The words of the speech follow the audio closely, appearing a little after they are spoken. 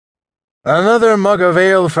"Another mug of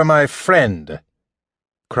ale for my friend,"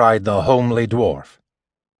 cried the homely dwarf.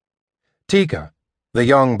 Tika, the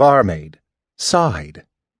young barmaid, sighed.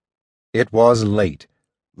 It was late,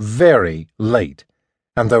 very late,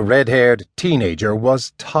 and the red-haired teenager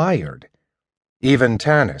was tired. Even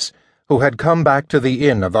Tanis, who had come back to the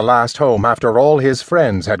inn of the last home after all his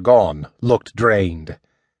friends had gone, looked drained.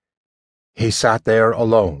 He sat there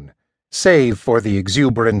alone, save for the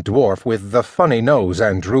exuberant dwarf with the funny nose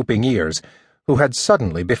and drooping ears, who had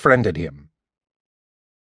suddenly befriended him.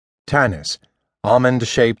 Tanis,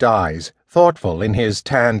 almond-shaped eyes, thoughtful in his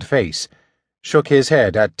tanned face, shook his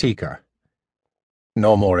head at Tika.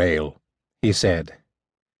 "No more ale," he said.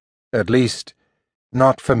 "At least,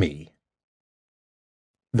 not for me."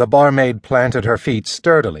 The barmaid planted her feet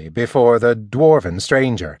sturdily before the dwarven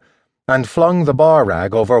stranger, and flung the bar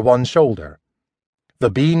rag over one shoulder. The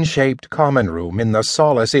bean-shaped common room in the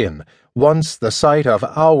Solace Inn, once the site of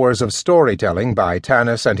hours of storytelling by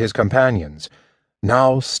Tanis and his companions,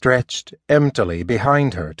 now stretched emptily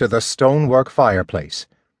behind her to the stonework fireplace.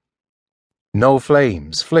 No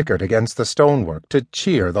flames flickered against the stonework to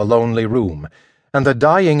cheer the lonely room, and the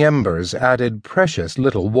dying embers added precious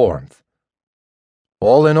little warmth.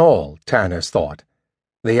 All in all, Tanis thought,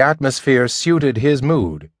 the atmosphere suited his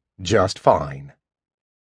mood just fine.